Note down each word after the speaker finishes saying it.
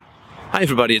Hi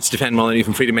everybody, it's Stefan Molyneux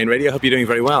from Freedom Main Radio. Hope you're doing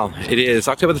very well. It is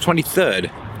October the 23rd,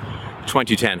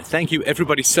 2010. Thank you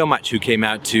everybody so much who came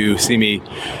out to see me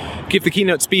give the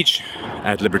keynote speech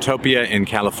at Libertopia in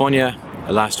California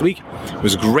last week. It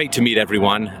was great to meet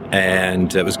everyone,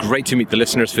 and it was great to meet the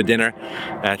listeners for dinner.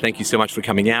 Thank you so much for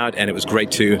coming out, and it was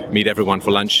great to meet everyone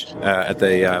for lunch at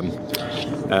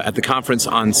the conference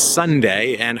on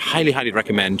Sunday, and highly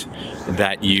recommend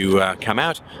that you come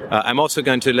out. I'm also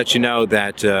going to let you know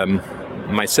that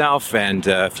myself and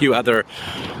a few other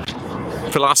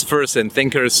philosophers and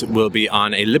thinkers will be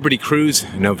on a Liberty Cruise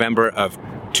November of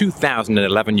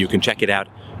 2011. You can check it out,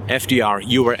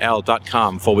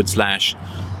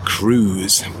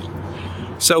 fdrurl.com/cruise.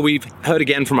 So we've heard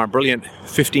again from our brilliant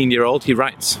 15-year-old. He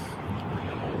writes,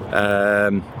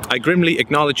 I grimly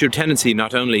acknowledge your tendency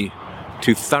not only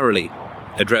to thoroughly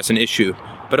address an issue,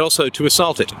 but also to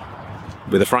assault it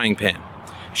with a frying pan,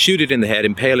 shoot it in the head,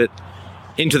 impale it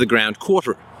into the ground,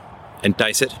 quarter and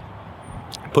dice it,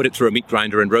 put it through a meat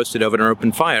grinder and roast it over an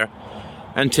open fire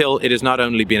until it has not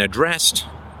only been addressed,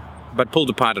 but pulled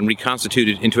apart and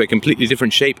reconstituted into a completely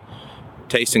different shape,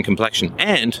 taste and complexion,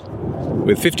 and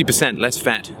with 50% less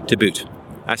fat to boot.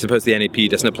 I suppose the NAP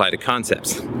doesn't apply to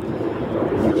concepts.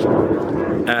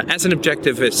 As an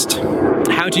objectivist,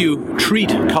 how do you treat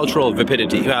cultural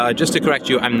vapidity? Just to correct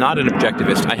you, I'm not an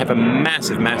objectivist. I have a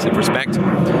massive respect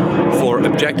for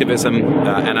objectivism,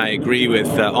 and I agree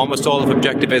with almost all of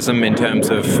objectivism in terms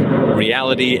of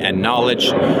reality and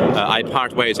knowledge. I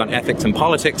part ways on ethics and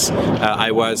politics.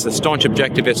 I was a staunch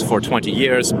objectivist for 20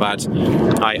 years, but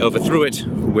I overthrew it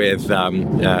with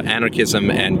anarchism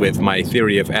and with my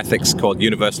theory of ethics called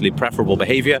universally preferable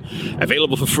behavior,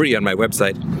 available for free on my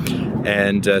website.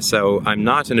 And so I'm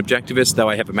not an objectivist, though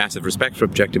I have a massive respect for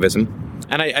objectivism.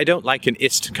 And I don't like an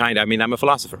ist kind. I mean, I'm a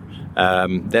philosopher.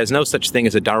 There's no such thing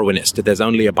as a Darwinist. There's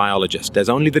only a biologist. There's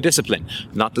only the discipline,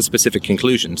 not the specific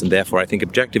conclusions. And therefore, I think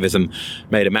objectivism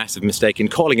made a massive mistake in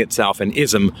calling itself an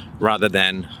ism rather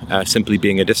than simply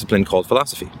being a discipline called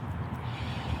philosophy.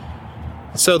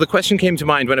 So the question came to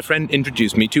mind when a friend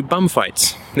introduced me to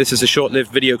Bumfights. This is a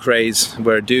short-lived video craze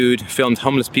where a dude filmed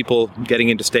homeless people getting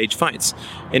into stage fights.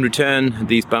 In return,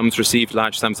 these bums received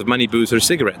large sums of money, booze, or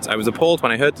cigarettes. I was appalled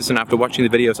when I heard this, and after watching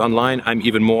the videos online, I'm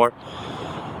even more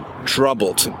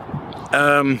troubled.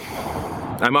 I'm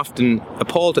often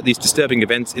appalled at these disturbing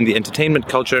events in the entertainment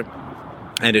culture,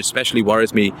 and it especially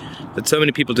worries me that so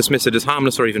many people dismiss it as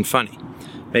harmless or even funny.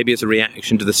 Maybe as a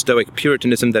reaction to the stoic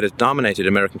puritanism that has dominated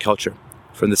American culture.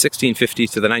 From the 1650s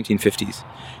to the 1950s,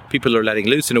 people are letting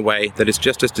loose in a way that is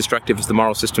just as destructive as the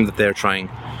moral system that they're trying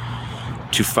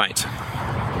to fight.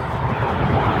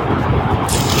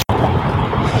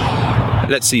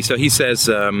 Let's see, so he says,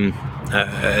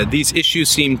 these issues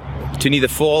seem to neither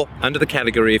fall under the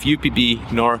category of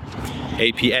UPB nor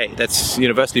APA. That's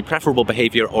universally preferable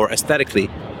behavior or aesthetically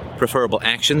preferable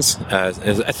actions.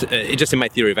 Just in my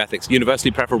theory of ethics,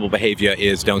 universally preferable behavior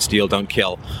is don't steal, don't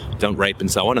kill, don't rape, and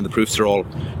so on, and the proofs are all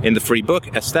in the free book.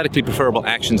 Aesthetically preferable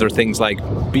actions are things like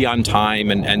be on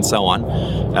time and so on,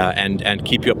 and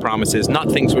keep your promises,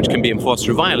 not things which can be enforced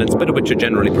through violence, but which are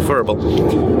generally preferable.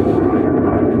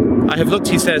 I have looked,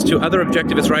 he says, to other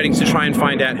objectivist writings to try and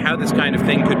find out how this kind of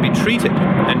thing could be treated,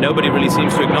 and nobody really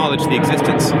seems to acknowledge the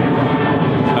existence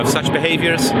of such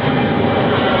behaviors.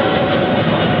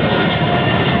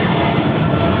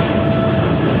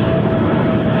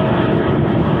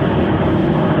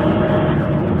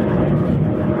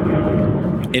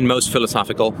 In most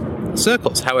philosophical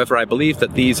circles. However, I believe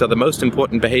that these are the most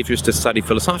important behaviors to study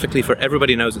philosophically, for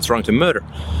everybody knows it's wrong to murder.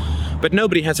 But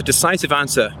nobody has a decisive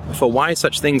answer for why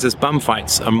such things as bum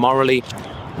fights are morally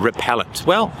repellent.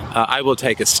 Well, I will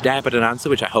take a stab at an answer,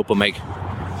 which I hope will make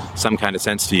some kind of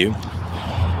sense to you.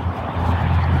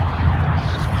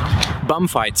 Bum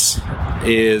fights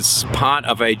is part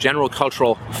of a general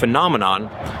cultural phenomenon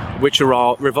which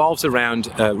revolves around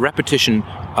repetition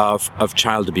of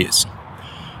child abuse.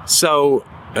 So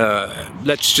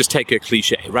let's just take a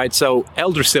cliche, right? So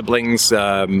elder siblings,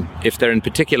 if they're in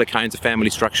particular kinds of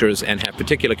family structures and have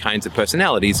particular kinds of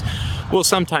personalities, will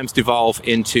sometimes devolve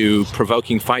into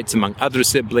provoking fights among other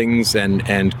siblings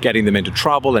and getting them into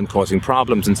trouble and causing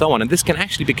problems and so on. And this can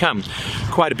actually become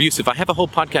quite abusive. I have a whole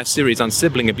podcast series on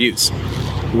sibling abuse,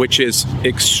 which is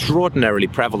extraordinarily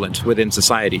prevalent within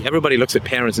society. Everybody looks at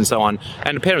parents and so on,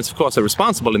 and the parents, of course, are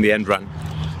responsible in the end run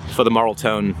for the moral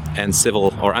tone and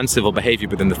civil or uncivil behavior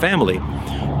within the family.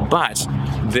 But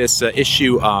this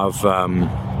issue of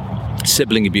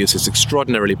sibling abuse is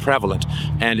extraordinarily prevalent,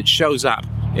 and it shows up,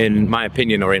 in my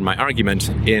opinion or in my argument,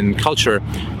 in culture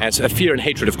as a fear and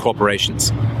hatred of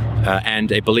corporations.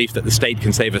 and a belief that the state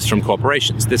can save us from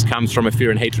corporations. This comes from a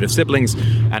fear and hatred of siblings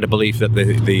and a belief that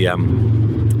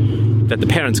that the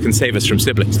parents can save us from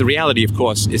siblings. The reality, of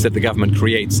course, is that the government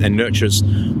creates and nurtures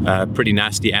pretty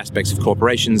nasty aspects of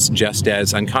corporations, just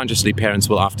as unconsciously parents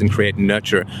will often create and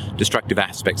nurture destructive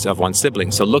aspects of one's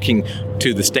siblings. So looking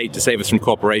to the state to save us from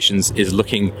corporations is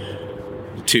looking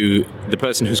to the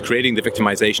person who's creating the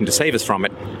victimization to save us from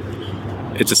it.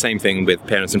 It's the same thing with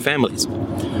parents and families.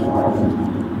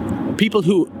 People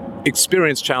who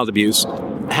experience child abuse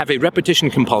have a repetition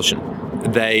compulsion.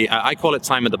 I call it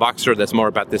Simon the Boxer. There's more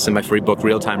about this in my free book,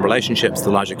 Real-Time Relationships, The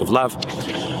Logic of Love.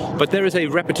 But there is a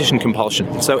repetition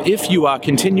compulsion. So if you are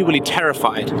continually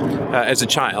terrified as a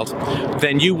child,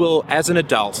 then you will, as an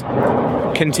adult,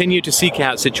 continue to seek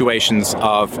out situations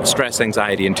of stress,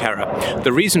 anxiety, and terror.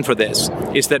 The reason for this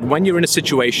is that when you're in a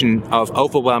situation of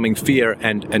overwhelming fear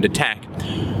and attack,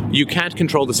 you can't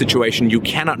control the situation. You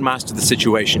cannot master the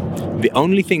situation. The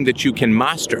only thing that you can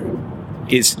master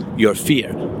is your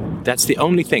fear. That's the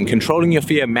only thing. Controlling your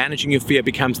fear, managing your fear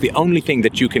becomes the only thing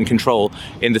that you can control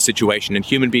in the situation. And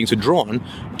human beings are drawn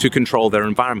to control their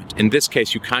environment. In this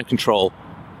case, you can't control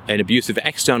an abusive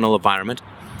external environment,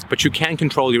 but you can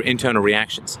control your internal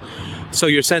reactions. So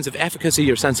your sense of efficacy,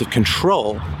 your sense of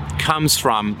control comes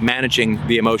from managing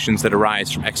the emotions that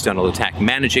arise from external attack,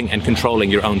 managing and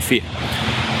controlling your own fear.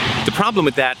 The problem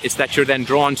with that is that you're then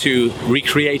drawn to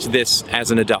recreate this as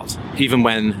an adult, even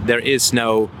when there is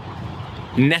no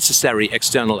necessary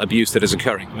external abuse that is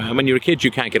occurring. When you're a kid,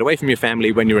 you can't get away from your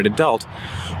family. When you're an adult,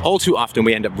 all too often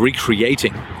we end up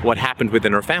recreating what happened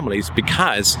within our families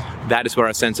because that is where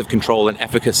our sense of control and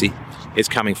efficacy is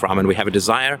coming from, and we have a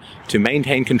desire to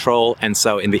maintain control, and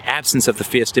so in the absence of the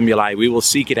fear stimuli, we will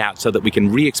seek it out so that we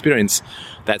can re-experience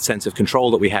that sense of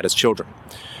control that we had as children.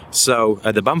 So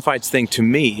the Bumfights thing, to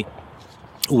me,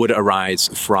 would arise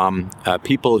from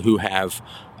people who have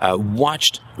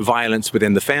watched violence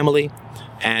within the family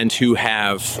and who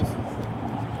have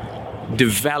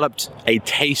developed a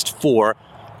taste for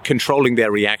controlling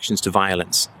their reactions to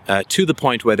violence to the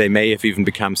point where they may have even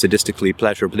become sadistically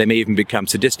pleasurable. They may even become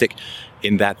sadistic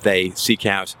in that they seek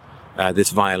out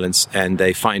this violence and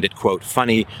they find it, quote,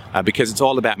 funny because it's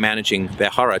all about managing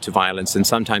their horror to violence, and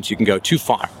sometimes you can go too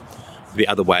far the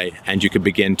other way and you can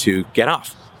begin to get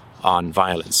off on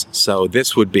violence. So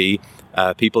this would be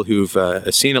people who've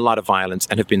seen a lot of violence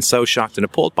and have been so shocked and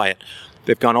appalled by it,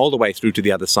 they've gone all the way through to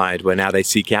the other side, where now they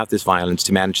seek out this violence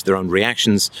to manage their own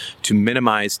reactions, to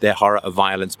minimize their horror of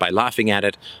violence by laughing at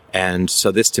it. And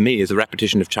so this, to me, is a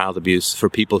repetition of child abuse for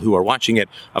people who are watching it.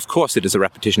 Of course, it is a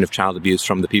repetition of child abuse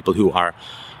from the people who are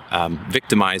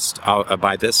victimized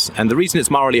by this. And the reason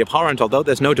it's morally abhorrent, although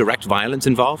there's no direct violence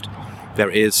involved, there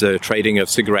is trading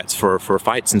of cigarettes for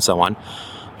fights and so on,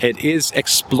 it is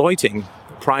exploiting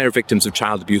prior victims of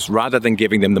child abuse rather than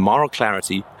giving them the moral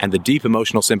clarity and the deep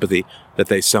emotional sympathy that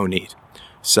they so need.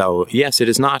 So yes, it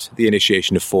is not the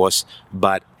initiation of force,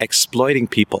 but exploiting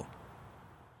people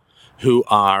who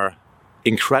are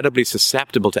incredibly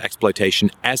susceptible to exploitation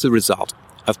as a result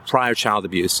of prior child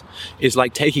abuse is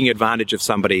like taking advantage of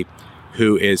somebody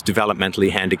who is developmentally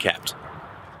handicapped.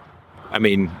 I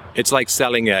mean, it's like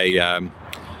selling a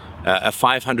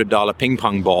 $500 ping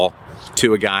pong ball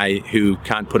to a guy who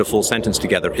can't put a full sentence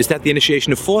together. Is that the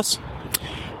initiation of force?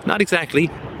 Not exactly,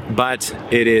 but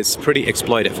it is pretty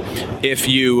exploitive. If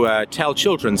you tell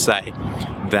children, say,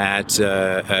 that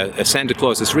Santa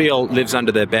Claus is real, lives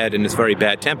under their bed, and is very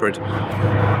bad-tempered,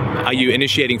 are you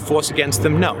initiating force against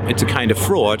them? No, it's a kind of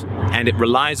fraud, and it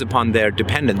relies upon their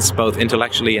dependence, both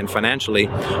intellectually and financially,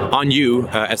 on you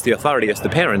as the authority, as the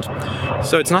parent.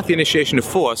 So it's not the initiation of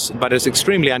force, but it's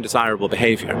extremely undesirable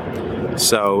behavior.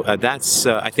 So that's,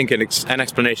 I think, an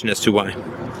explanation as to why.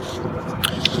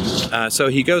 So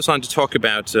he goes on to talk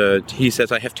about, he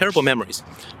says, I have terrible memories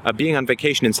of being on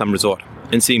vacation in some resort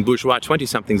and seeing bourgeois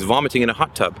 20-somethings vomiting in a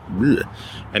hot tub,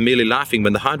 and merely laughing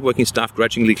when the hard-working staff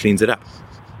grudgingly cleans it up.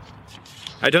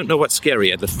 I don't know what's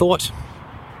scarier, the thought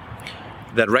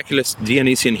that reckless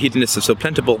Dionysian hedonists are so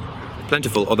plentiful,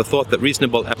 or the thought that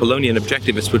reasonable Apollonian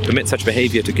objectivists would permit such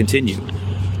behavior to continue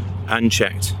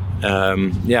unchecked.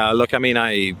 Yeah, look, I mean,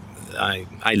 I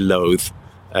loathe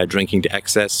drinking to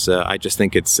excess. I just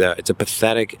think it's a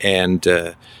pathetic and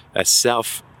a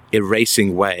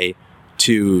self-erasing way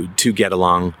to get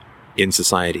along in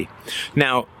society.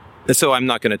 Now, so I'm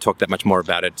not going to talk that much more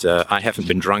about it. I haven't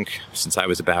been drunk since I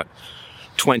was about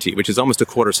 20, which is almost a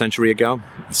quarter century ago.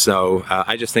 So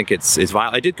I just think it's vile.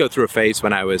 I did go through a phase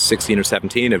when I was 16 or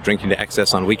 17 of drinking to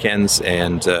excess on weekends,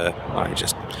 and I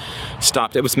just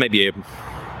stopped. It was maybe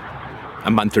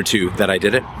a month or two that I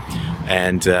did it.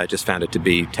 and just found it to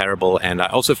be terrible. And I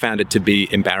also found it to be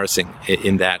embarrassing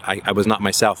in that I was not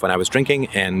myself when I was drinking,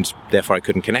 and therefore I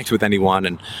couldn't connect with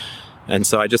anyone. And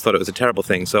so I just thought it was a terrible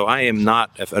thing. So I am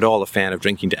not at all a fan of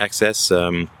drinking to excess.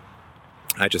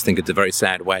 I just think it's a very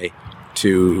sad way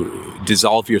to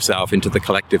dissolve yourself into the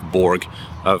collective Borg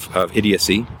of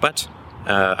idiocy. But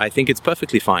I think it's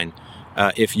perfectly fine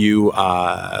if you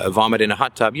vomit in a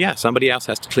hot tub. Yeah, somebody else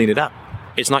has to clean it up.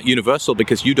 It's not universal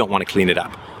because you don't want to clean it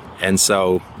up. And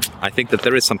so I think that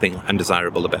there is something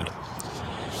undesirable about it.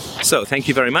 So thank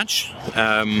you very much.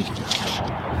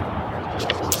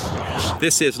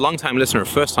 This is long-time listener,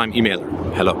 first-time emailer.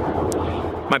 Hello.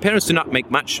 My parents do not make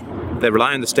much. They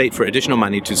rely on the state for additional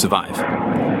money to survive.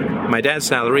 My dad's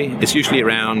salary is usually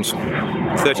around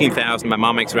 $13,000. My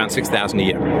mom makes around $6,000 a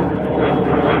year.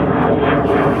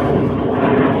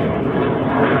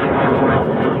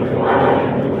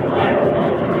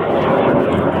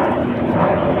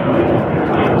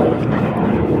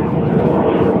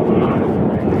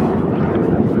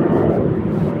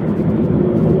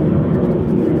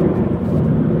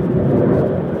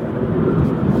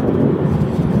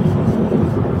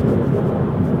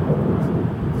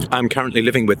 I'm currently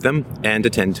living with them and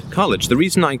attend college. The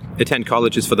reason I attend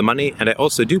college is for the money, and I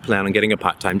also do plan on getting a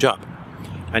part-time job.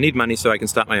 I need money so I can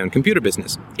start my own computer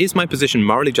business. Is my position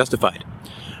morally justified?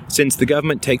 Since the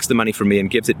government takes the money from me and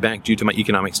gives it back due to my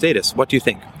economic status, what do you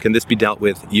think? Can this be dealt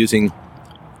with using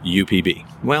UPB?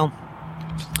 Well,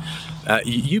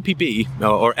 UPB,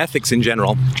 or ethics in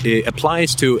general, it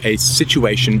applies to a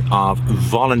situation of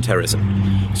voluntarism.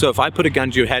 So if I put a gun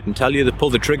to your head and tell you to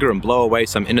pull the trigger and blow away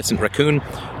some innocent raccoon,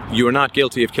 you are not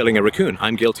guilty of killing a raccoon.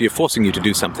 I'm guilty of forcing you to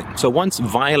do something. So once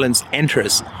violence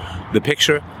enters the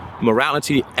picture,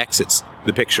 morality exits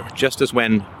the picture. Just as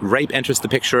when rape enters the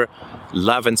picture,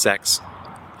 love and sex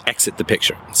exit the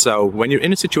picture. So when you're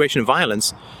in a situation of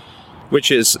violence,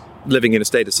 which is living in a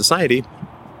state of society,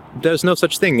 there's no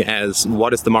such thing as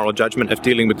what is the moral judgment of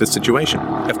dealing with this situation.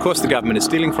 Of course, the government is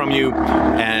stealing from you,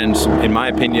 and in my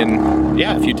opinion,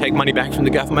 yeah, if you take money back from the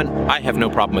government, I have no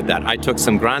problem with that. I took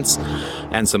some grants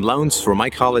and some loans for my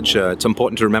college. It's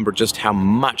important to remember just how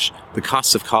much the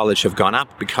costs of college have gone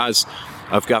up because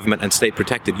of government and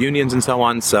state-protected unions and so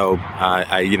on. So,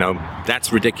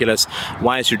 that's ridiculous.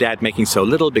 Why is your dad making so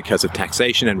little? Because of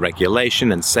taxation and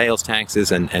regulation and sales taxes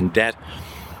and debt.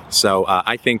 So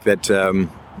I think that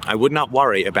I would not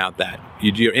worry about that.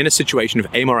 You're in a situation of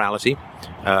amorality.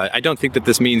 I don't think that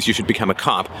this means you should become a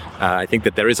cop. I think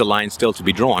that there is a line still to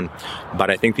be drawn.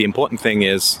 But I think the important thing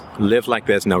is live like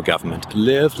there's no government.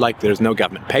 Live like there's no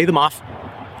government. Pay them off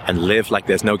and live like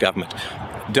there's no government.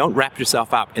 Don't wrap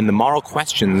yourself up in the moral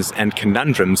questions and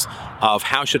conundrums of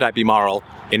how should I be moral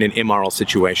in an immoral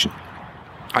situation.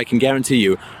 I can guarantee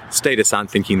you statists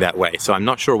aren't thinking that way. So I'm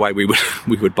not sure why we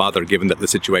would bother, given that the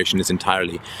situation is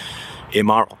entirely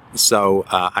immoral. So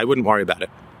I wouldn't worry about it.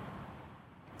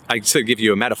 I could give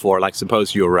you a metaphor, like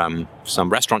suppose you're some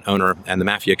restaurant owner and the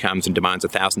mafia comes and demands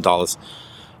 $1,000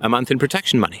 a month in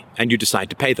protection money, and you decide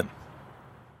to pay them.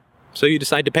 So you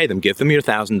decide to pay them. Give them your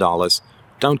 $1,000.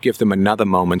 Don't give them another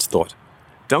moment's thought.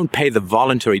 Don't pay the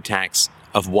voluntary tax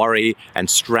of worry and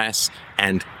stress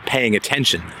and paying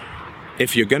attention.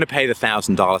 If you're going to pay the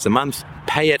 $1,000 a month,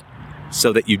 pay it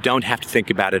so that you don't have to think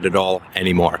about it at all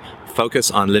anymore.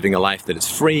 Focus on living a life that is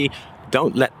free.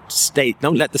 Don't let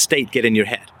the state get in your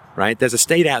head, right? There's a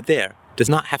state out there. It does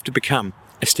not have to become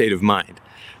a state of mind.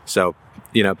 So,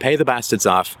 pay the bastards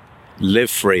off, live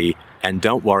free, and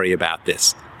don't worry about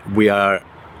this. We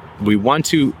want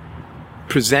to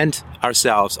present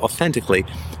ourselves authentically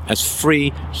as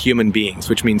free human beings,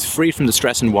 which means free from the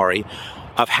stress and worry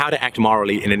of how to act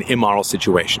morally in an immoral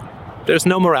situation. There's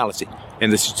no morality in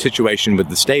this situation with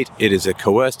the state. It is a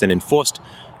coerced and enforced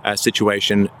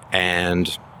situation,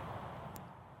 and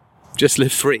just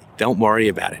live free. Don't worry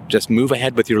about it. Just move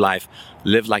ahead with your life.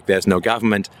 Live like there's no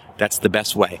government. That's the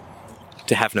best way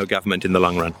to have no government in the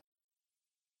long run.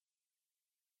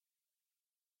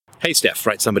 Hey, Steph,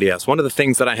 writes somebody else. One of the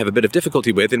things that I have a bit of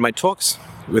difficulty with in my talks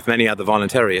with many other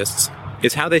voluntarists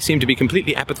is how they seem to be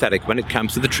completely apathetic when it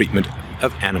comes to the treatment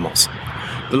of animals.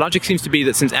 The logic seems to be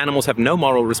that since animals have no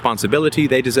moral responsibility,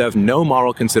 they deserve no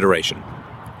moral consideration.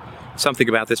 Something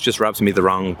about this just rubs me the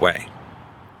wrong way.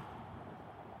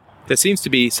 There seems to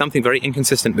be something very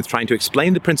inconsistent with trying to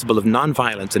explain the principle of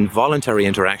non-violence and voluntary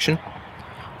interaction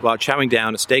while chowing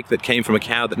down a steak that came from a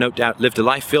cow that no doubt lived a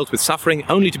life filled with suffering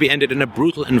only to be ended in a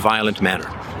brutal and violent manner.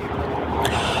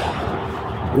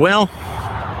 Well,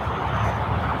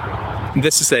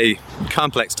 this is a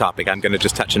complex topic. I'm going to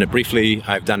just touch on it briefly.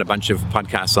 I've done a bunch of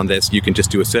podcasts on this. You can just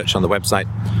do a search on the website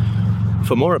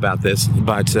for more about this,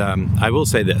 but I will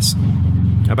say this.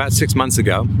 about 6 months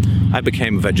ago, I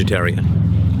became a vegetarian.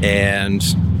 And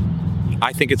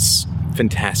I think it's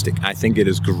fantastic. I think it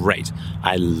is great.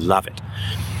 I love it.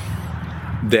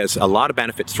 There's a lot of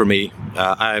benefits for me.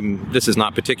 This is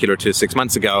not particular to 6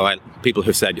 months ago. People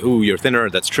have said, "Ooh, you're thinner."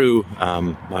 That's true.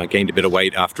 I gained a bit of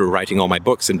weight after writing all my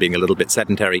books and being a little bit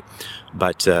sedentary.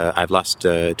 But I've lost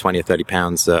 20 or 30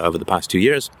 pounds over the past 2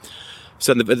 years.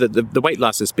 So the weight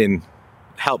loss has been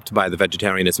helped by the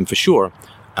vegetarianism for sure.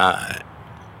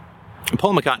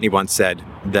 Paul McCartney once said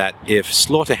that if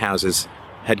slaughterhouses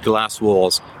had glass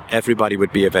walls, everybody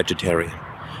would be a vegetarian.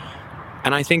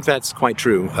 And I think that's quite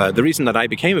true. The reason that I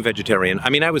became a vegetarian,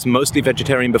 I was mostly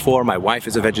vegetarian before. My wife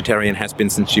is a vegetarian, has been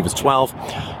since she was 12.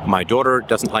 My daughter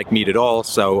doesn't like meat at all,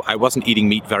 so I wasn't eating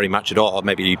meat very much at all,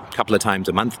 maybe a couple of times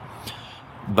a month.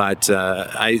 But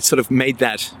I sort of made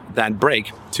that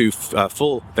break to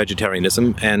full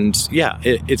vegetarianism, and yeah,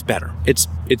 it's better. It's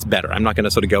better. I'm not going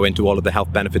to sort of go into all of the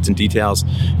health benefits and details.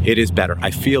 It is better. I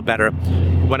feel better.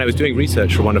 When I was doing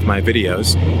research for one of my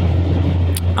videos,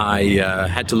 I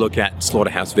had to look at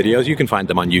slaughterhouse videos. You can find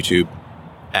them on YouTube,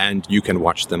 and you can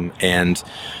watch them, and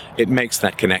it makes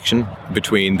that connection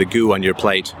between the goo on your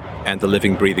plate and the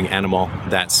living, breathing animal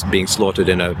that's being slaughtered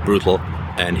in a brutal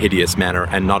and hideous manner,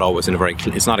 and not always in a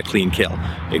it's not a clean kill.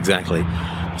 Exactly.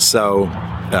 So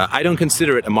I don't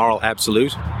consider it a moral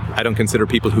absolute. I don't consider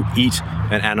people who eat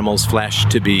an animal's flesh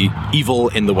to be evil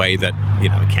in the way that,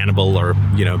 a cannibal or,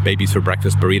 babies for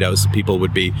breakfast burritos people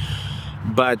would be.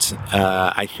 But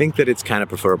I think that it's kind of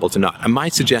preferable to not. And my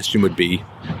suggestion would be,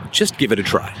 just give it a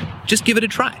try. Just give it a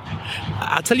try.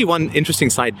 I'll tell you one interesting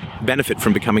side benefit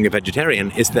from becoming a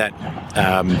vegetarian is that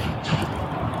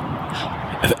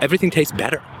everything tastes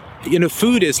better.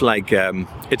 Food is like,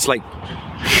 it's like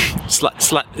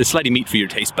slightly meat for your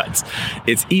taste buds.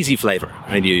 It's easy flavor.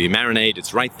 Right? You marinate,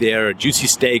 it's right there, a juicy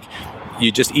steak.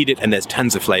 You just eat it and there's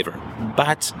tons of flavor.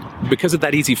 But because of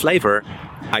that easy flavor,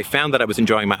 I found that I was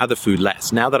enjoying my other food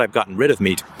less. Now that I've gotten rid of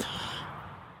meat,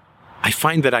 I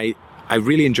find that I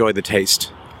really enjoy the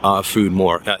taste of food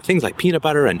more. Things like peanut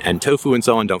butter and tofu and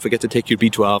so on. Don't forget to take your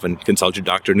B12 and consult your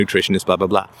doctor, nutritionist, blah, blah,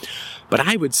 blah. But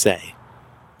I would say,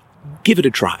 give it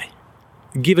a try.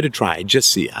 Give it a try.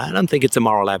 Just see. I don't think it's a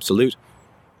moral absolute.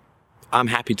 I'm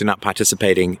happy to not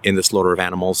participating in the slaughter of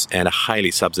animals and a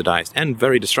highly subsidized and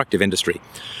very destructive industry.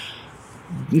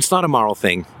 It's not a moral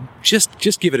thing.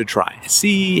 Just give it a try.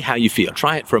 See how you feel.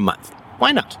 Try it for a month.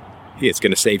 Why not? It's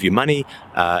going to save you money.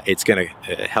 It's going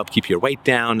to help keep your weight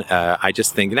down. I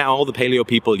just think now all the paleo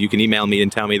people, you can email me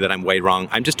and tell me that I'm way wrong.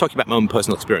 I'm just talking about my own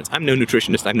personal experience. I'm no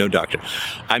nutritionist. I'm no doctor.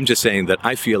 I'm just saying that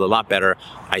I feel a lot better.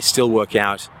 I still work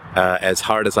out as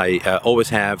hard as I always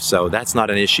have, so that's not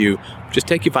an issue. Just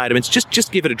take your vitamins.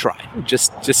 Just give it a try.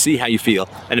 Just see how you feel.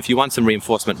 And if you want some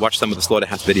reinforcement, watch some of the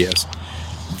slaughterhouse videos.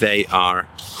 They are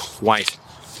quite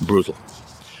brutal.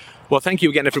 Well, thank you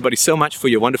again, everybody, so much for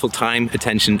your wonderful time,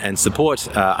 attention, and support.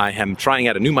 I am trying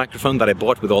out a new microphone that I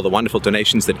bought with all the wonderful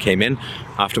donations that came in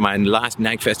after my last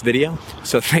NAGFest video.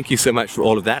 So thank you so much for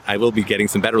all of that. I will be getting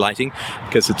some better lighting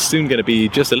because it's soon going to be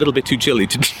just a little bit too chilly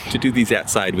to do these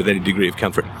outside with any degree of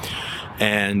comfort.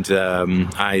 And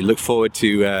I look forward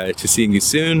to seeing you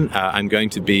soon. I'm going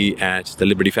to be at the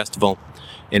Liberty Festival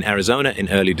in Arizona in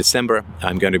early December.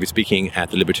 I'm going to be speaking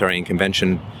at the Libertarian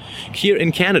Convention here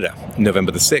in Canada,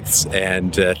 November the 6th.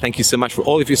 And thank you so much for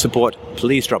all of your support.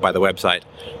 Please drop by the website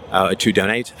to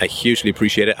donate. I hugely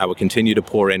appreciate it. I will continue to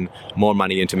pour in more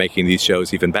money into making these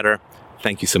shows even better.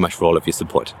 Thank you so much for all of your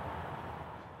support.